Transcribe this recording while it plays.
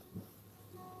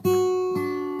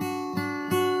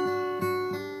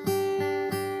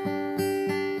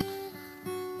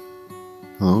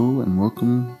Hello and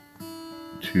welcome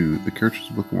to the Characters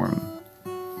of the Book of Mormon.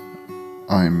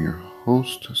 I am your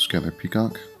host, Skylar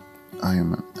Peacock. I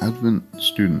am an Advent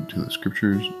student to the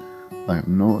Scriptures. I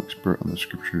am no expert on the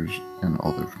Scriptures and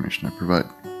all the information I provide.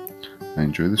 I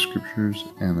enjoy the Scriptures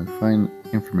and I find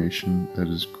information that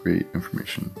is great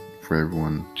information for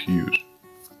everyone to use.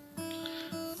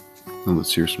 Now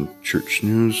let's hear some church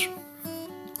news.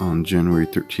 On January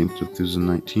 13th,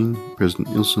 2019, President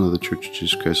Nielsen of the Church of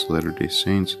Jesus Christ of Latter-day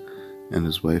Saints and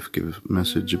his wife gave a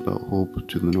message about hope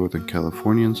to the Northern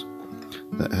Californians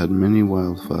that had many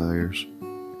wildfires.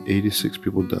 86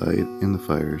 people died in the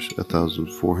fires.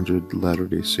 1,400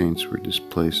 Latter-day Saints were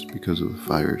displaced because of the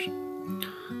fires.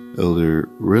 Elder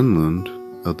Renlund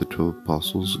of the 12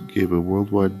 Apostles gave a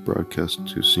worldwide broadcast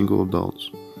to single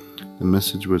adults. The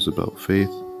message was about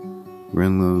faith.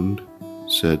 Renlund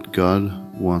said God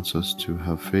wants us to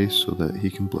have faith so that he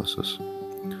can bless us.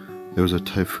 There was a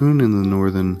typhoon in the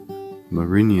northern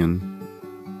Mariana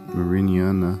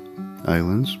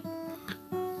Islands.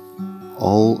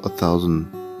 All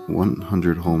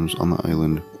 1,100 homes on the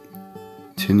island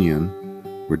Tinian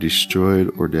were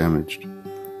destroyed or damaged.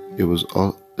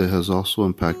 It has also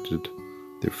impacted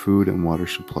their food and water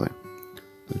supply.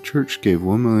 The church gave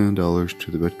 $1 million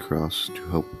to the Red Cross to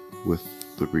help with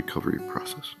the recovery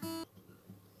process.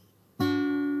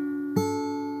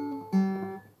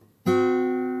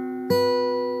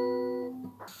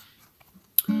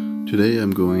 Today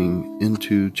I'm going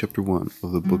into chapter 1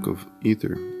 of the Book of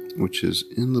Ether, which is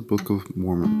in the Book of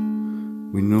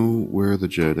Mormon. We know where the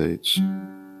Jahredites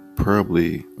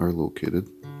probably are located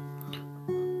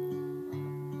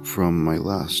from my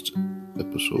last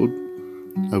episode.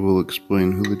 I will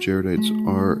explain who the Jahredites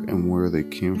are and where they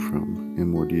came from in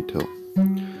more detail.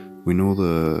 We know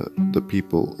the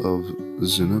people of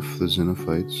Ziniph, the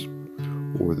Ziniphites,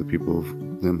 or the people of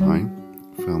Limhi,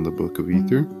 found the Book of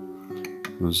Ether,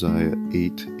 Mosiah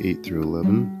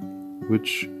 8:8-11,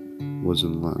 which was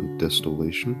in land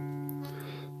desolation.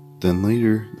 Then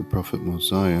later, the prophet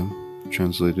Mosiah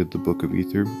translated the Book of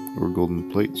Ether, or golden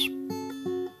plates.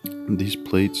 These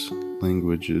plates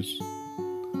languages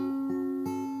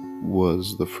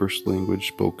was the first language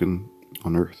spoken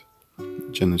on earth,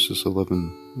 Genesis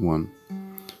 11:1.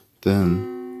 Then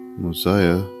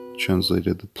Mosiah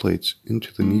translated the plates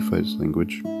into the Nephites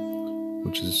language,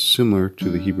 which is similar to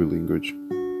the Hebrew language.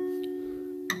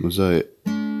 Mosiah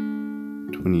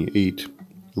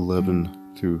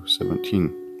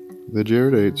 28:11-17. The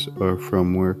Jahredites are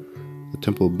from where the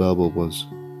Temple of Babel was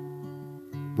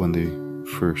when they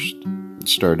first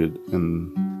started,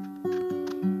 and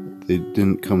they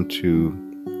didn't come to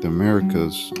the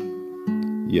Americas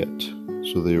yet,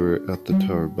 so they were at the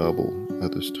Tower of Babel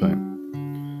at this time,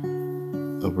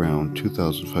 around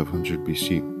 2500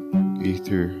 BC.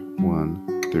 Ether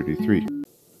 1:33.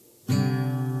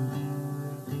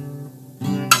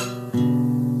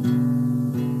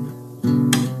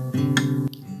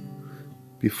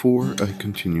 Before I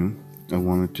continue, I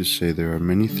wanted to say there are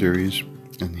many theories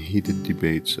and heated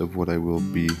debates of what I will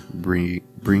be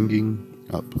bringing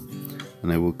up,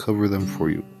 and I will cover them for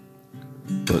you.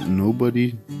 But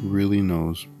nobody really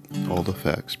knows all the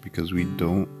facts because we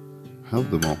don't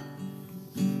have them all.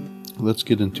 Let's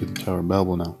get into the Tower of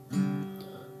Babel now.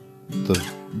 The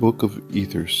Book of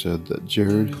Ether said that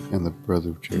Jared and the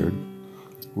brother of Jared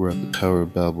were at the Tower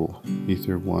of Babel,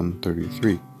 Ether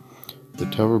 1:33. The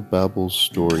Tower of Babel's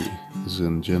story is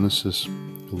in Genesis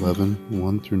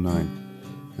 11:1-9,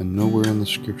 and nowhere in the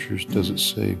Scriptures does it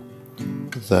say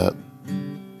that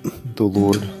the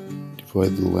Lord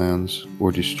divided the lands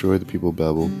or destroyed the people of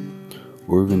Babel,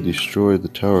 or even destroyed the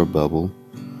Tower of Babel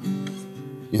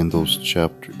in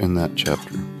that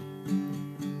chapter.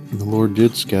 The Lord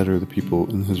did scatter the people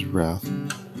in his wrath.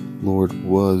 Lord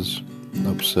was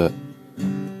upset,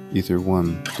 Ether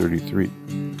 1:33,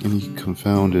 and he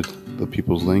confounded the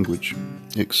people's language,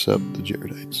 except the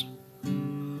Jahredites.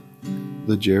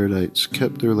 The Jahredites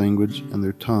kept their language, and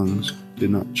their tongues did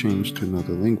not change to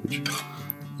another language,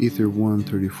 Ether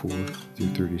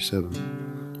 1:34-37.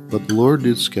 But the Lord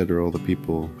did scatter all the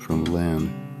people from the land,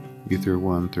 Ether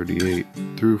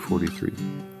 1:38-43.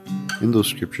 In those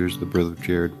scriptures, the brother of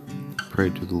Jared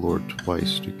prayed to the Lord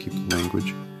twice to keep the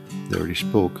language they already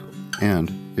spoke, and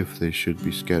if they should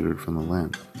be scattered from the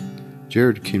land.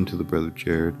 Jared came to the brother of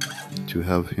Jared to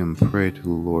have him pray to the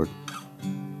Lord,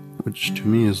 which to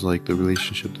me is like the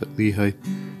relationship that Lehi,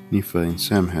 Nephi, and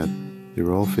Sam had. They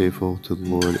were all faithful to the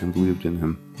Lord and believed in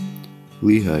him.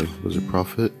 Lehi was a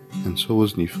prophet, and so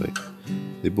was Nephi.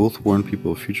 They both warned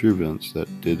people of future events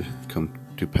that did come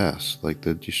to pass, like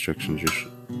the destruction of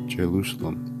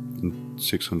Jerusalem in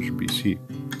 600 BC.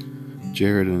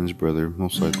 Jared and his brother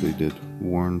most likely did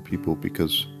warn people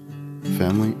because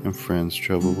family and friends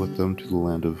traveled with them to the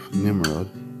land of Nimrod,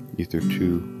 Ether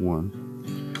 2:1,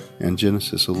 and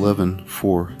Genesis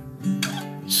 11:4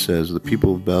 says the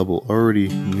people of Babel already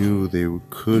knew they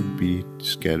could be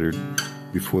scattered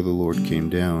before the Lord came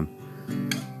down.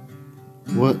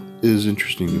 What is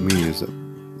interesting to me is that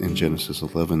in Genesis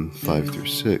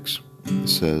 11:5-6 it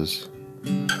says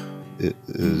it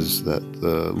is that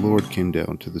the Lord came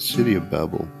down to the city of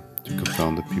Babel to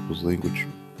confound the people's language.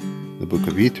 In the book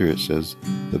of Ether it says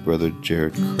that brother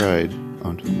Jared cried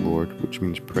unto the Lord, which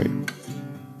means pray.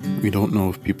 We don't know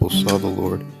if people saw the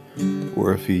Lord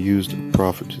or if he used a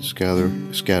prophet to scatter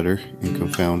and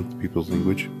confound the people's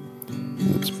language.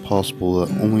 And it's possible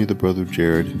that only the brother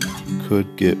Jared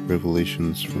could get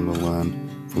revelations from the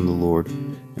Lord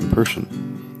in person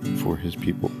for his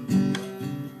people.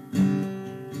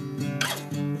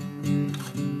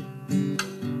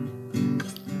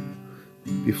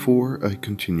 Before I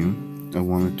continue, I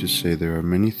wanted to say there are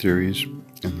many theories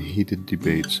and heated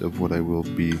debates of what I will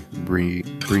be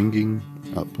bringing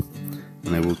up,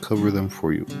 and I will cover them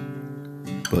for you.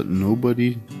 But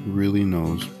nobody really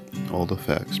knows all the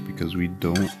facts because we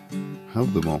don't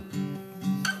have them all.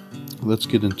 Let's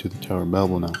get into the Tower of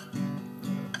Babel now.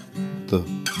 The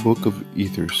book of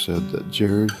Ether said that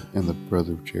Jared and the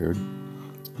brother Jared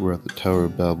were at the Tower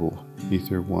of Babel,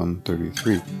 Ether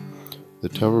 1:33. The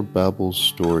Tower of Babel's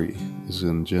story is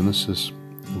in Genesis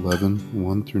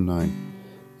 11:1-9,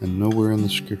 and nowhere in the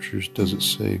scriptures does it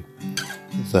say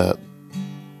that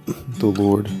the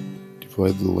Lord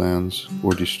divided the lands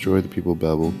or destroyed the people of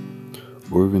Babel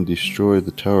or even destroyed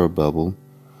the Tower of Babel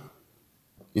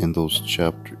in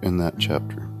that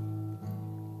chapter.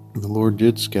 The Lord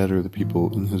did scatter the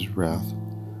people in his wrath.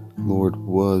 The Lord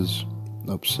was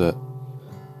upset,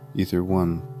 Ether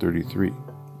 1:33,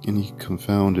 and he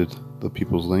confounded the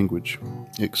people's language,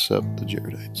 except the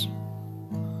Jaredites.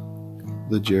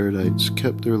 The Jaredites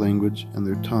kept their language, and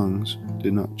their tongues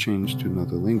did not change to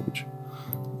another language.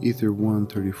 Ether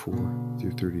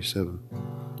 1:34-37.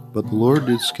 But the Lord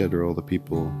did scatter all the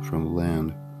people from the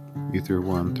land. Ether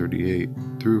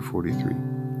 1:38-43.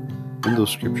 In those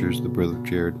scriptures, the brother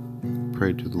Jared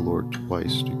prayed to the Lord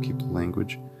twice to keep the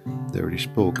language they already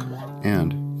spoke,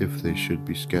 and if they should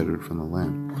be scattered from the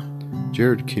land.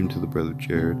 Jared came to the brother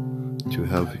Jared to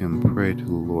have him pray to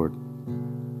the Lord,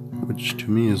 which to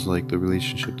me is like the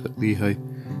relationship that Lehi,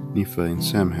 Nephi, and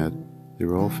Sam had. They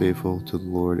were all faithful to the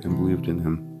Lord and believed in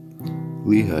him.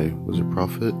 Lehi was a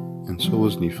prophet, and so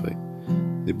was Nephi.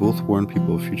 They both warned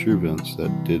people of future events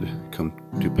that did come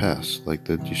to pass, like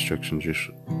the destruction of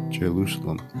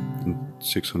Jerusalem in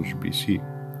 600 BC.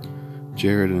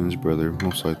 Jared and his brother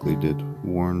most likely did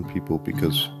warn people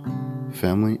because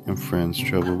family and friends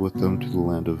traveled with them to the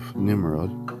land of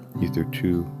Nimrod, Ether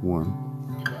 2:1,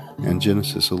 and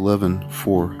Genesis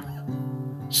 11:4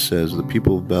 says the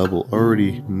people of Babel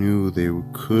already knew they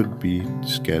could be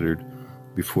scattered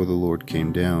before the Lord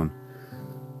came down.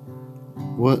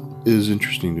 What is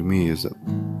interesting to me is that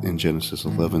in Genesis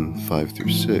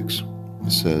 11:5-6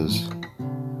 it says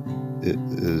it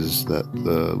is that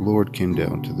the Lord came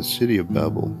down to the city of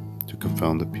Babel to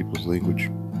confound the people's language.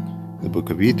 In the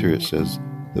book of Ether it says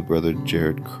that brother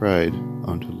Jared cried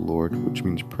unto the Lord, which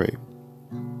means pray.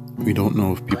 We don't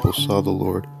know if people saw the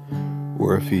Lord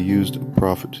or if he used a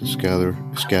prophet to scatter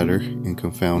and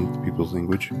confound the people's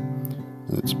language.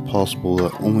 And it's possible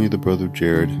that only the brother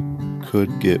Jared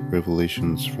could get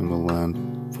revelations from the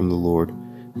Lord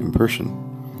in person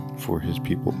for his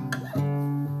people.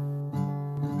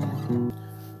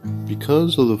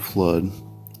 Because of the flood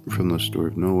from the story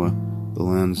of Noah, the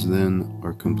lands then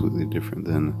are completely different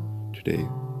than today.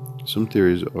 Some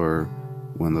theories are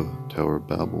when the Tower of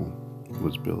Babel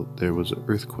was built, there was an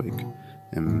earthquake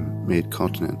and made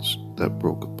continents that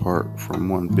broke apart from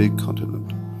one big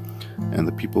continent, and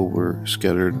the people were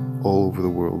scattered all over the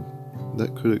world.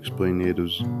 That could explain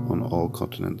natives on all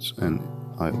continents and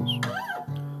isles.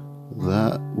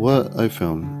 That what I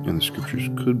found in the scriptures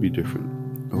could be different.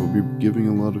 I will be giving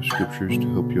a lot of scriptures to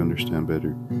help you understand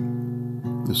better.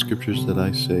 The scriptures that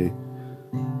I say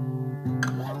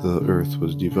the earth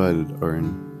was divided are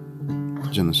in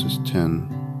Genesis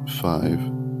 10:5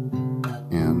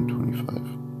 and 25.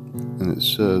 And it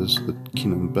says the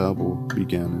kingdom of Babel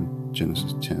began in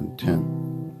Genesis 10:10.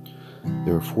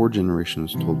 There are 4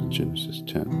 generations told in Genesis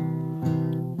 10,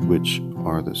 which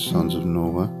are the sons of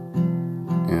Noah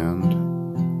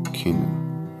and Canaan.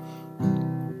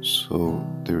 So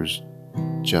there's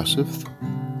Japheth,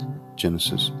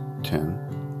 Genesis 10,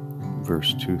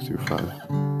 verse 2-5.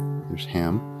 There's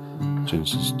Ham,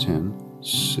 Genesis 10,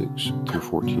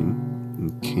 6-14.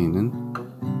 and Canaan,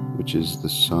 which is the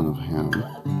son of Ham,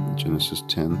 Genesis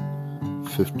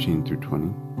 10:15 through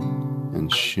 20,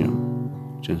 and Shem,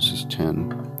 Genesis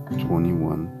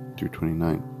 10:21 through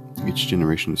 29. Each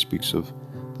generation speaks of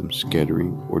them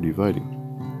scattering or dividing.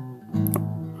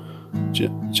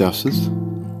 Japheth,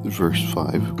 verse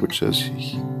 5, which says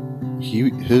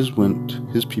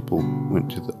his people went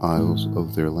to the isles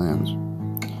of their lands.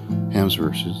 Ham's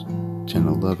verses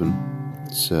 10:11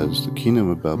 says the kingdom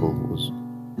of Babel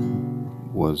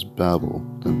was Babel,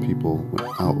 then people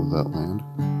went out of that land.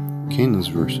 Canaan's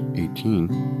verse 18,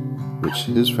 which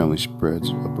his family spreads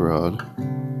abroad,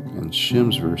 and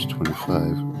Shem's verse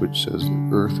 25, which says the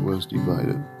earth was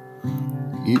divided.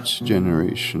 Each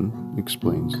generation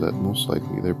explains that most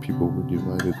likely their people were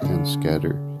divided and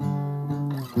scattered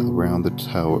around the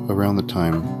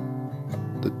time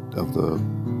of the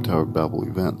Tower of Babel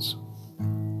events.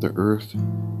 The earth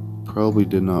probably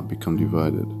did not become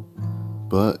divided,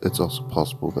 but it's also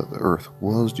possible that the earth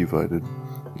was divided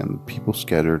and the people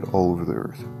scattered all over the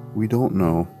earth. We don't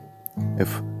know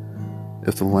if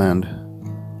the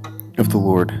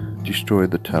Lord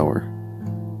destroyed the tower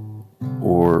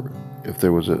or if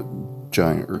there was a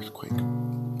giant earthquake.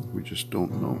 We just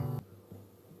don't know.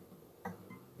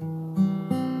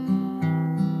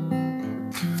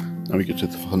 Now we get to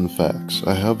the fun facts.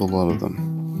 I have a lot of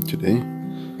them today.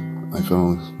 I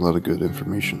found a lot of good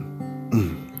information.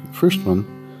 The first one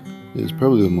is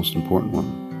probably the most important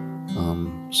one.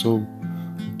 So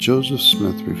Joseph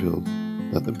Smith revealed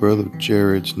that the brother of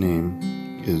Jared's name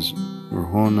is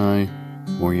Moroni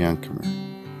Moryankimer.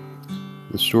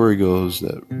 The story goes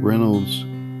that Reynolds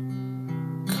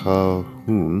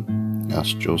Calhoun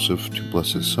asked Joseph to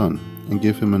bless his son and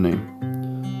give him a name.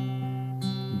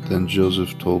 Then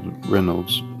Joseph told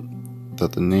Reynolds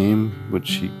that the name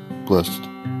which he blessed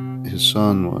his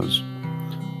son was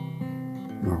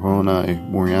Moroni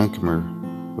Moryankimer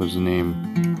was the name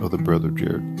of the brother of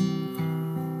Jared.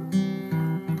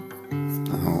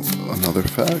 Now, another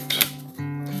fact.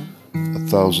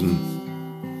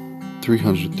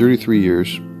 1,333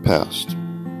 years passed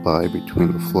by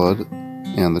between the flood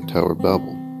and the Tower of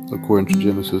Babel, according to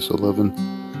Genesis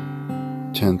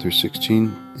 11:10 through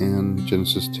 16 and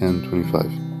Genesis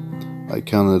 10:25. I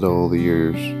counted all the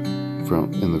years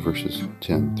in the verses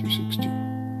 10 through 16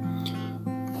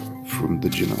 from the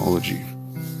genealogy.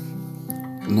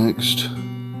 Next,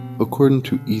 according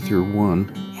to Ether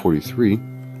 1:43,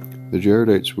 the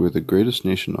Jaredites were the greatest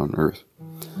nation on earth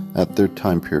at their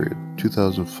time period,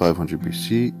 2500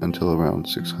 BC until around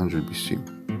 600 BC.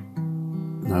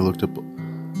 And I looked up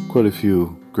quite a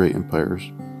few great empires.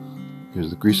 Here's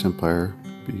the Greece Empire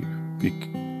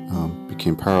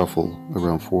became powerful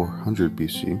around 400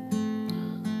 BC.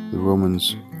 The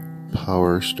Romans'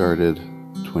 power started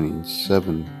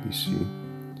 27 BC.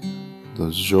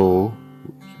 The Zhou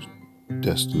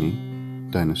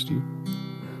dynasty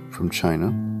from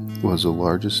China was the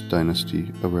largest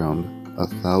dynasty around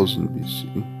 1000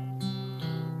 BC.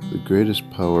 The greatest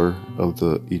power of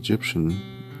the Egyptian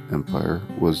Empire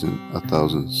was in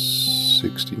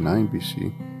 1069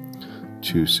 BC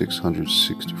to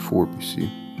 664 BC,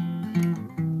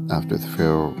 after the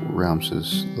Pharaoh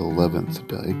Ramses XI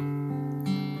died.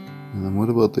 And then what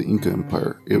about the Inca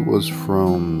Empire? It was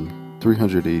from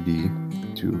 300 AD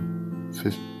to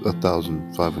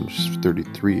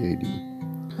 1533 AD.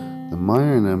 The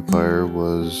Mayan Empire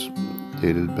was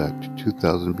dated back to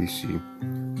 2000 BC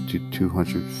to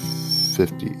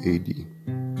 250 AD.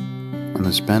 And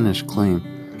the Spanish claimed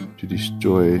to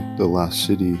destroy the last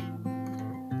city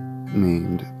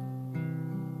named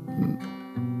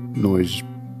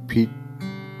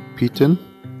Noyajpeten.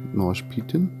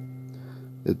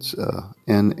 It's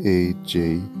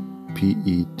Najpeten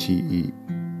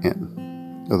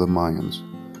of the Mayans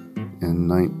in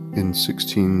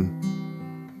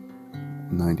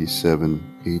 1697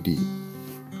 AD.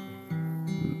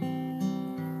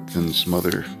 Then some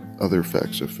other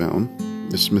facts I found.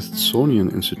 The Smithsonian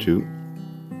Institute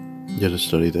did a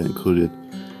study that included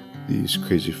these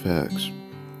crazy facts.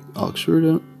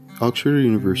 Oxford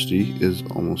University is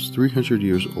almost 300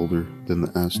 years older than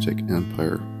the Aztec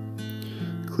Empire.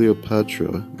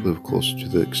 Cleopatra lived closer to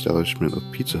the establishment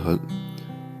of Pizza Hut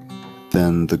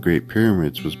than the Great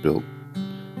Pyramids was built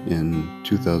in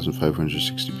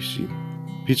 2560 BC.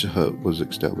 Pizza Hut was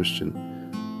established in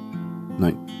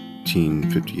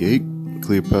 1958.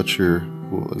 Cleopatra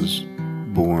was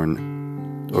born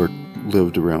or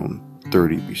lived around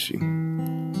 30 BC.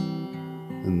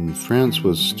 And France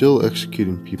was still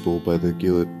executing people by the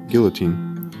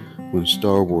guillotine when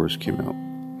Star Wars came out.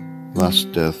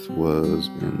 Last death was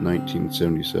in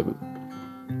 1977.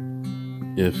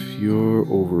 If you're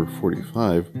over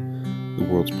 45, the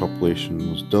world's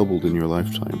population was doubled in your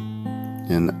lifetime.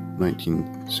 In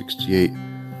 1968,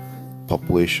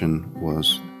 population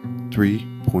was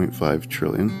 3.5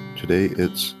 trillion. Today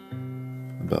it's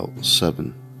about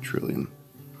 7 trillion.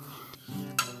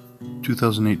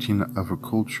 2018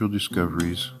 agricultural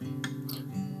discoveries.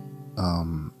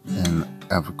 An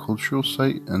agricultural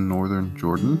site in northern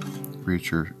Jordan,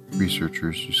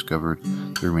 researchers discovered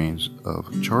the remains of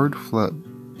charred flat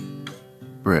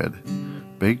bread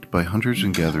baked by hunters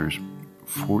and gatherers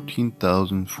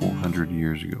 14,400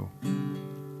 years ago.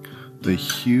 The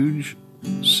huge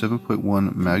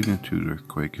 7.1 magnitude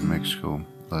earthquake in Mexico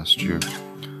last year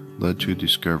led to a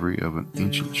discovery of an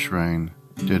ancient shrine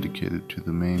dedicated to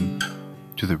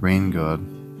the rain god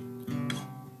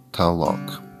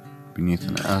Tlaloc beneath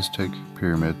an Aztec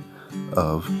pyramid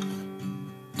of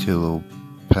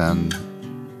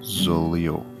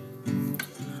Tilopanzolio.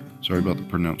 Sorry about the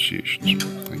pronunciations.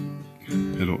 I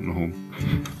don't know.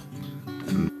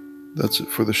 And that's it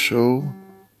for the show.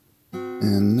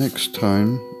 And next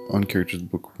time on Characters of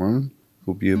the Book of Mormon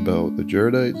will be about the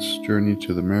Jaredites' journey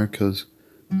to the Americas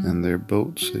and their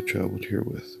boats they traveled here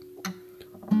with.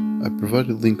 I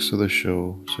provided links to the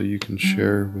show so you can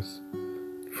share with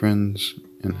friends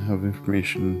and have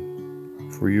information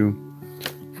for you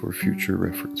for future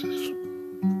references.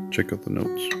 Check out the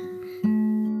notes.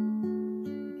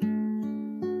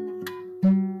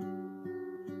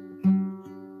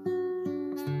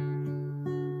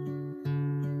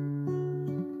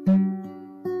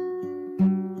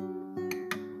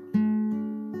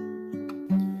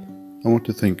 I want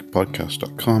to thank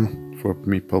podcast.com for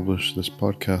helping me publish this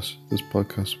podcast. This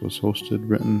podcast was hosted,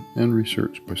 written, and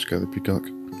researched by Skylar Peacock.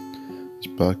 This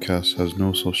podcast has no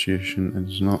association and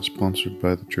is not sponsored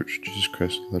by the Church of Jesus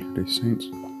Christ of Latter-day Saints.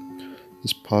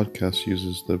 This podcast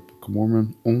uses the Book of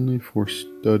Mormon only for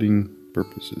studying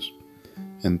purposes.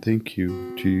 And thank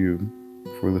you to you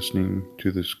for listening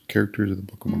to the Characters of the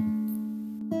Book of Mormon.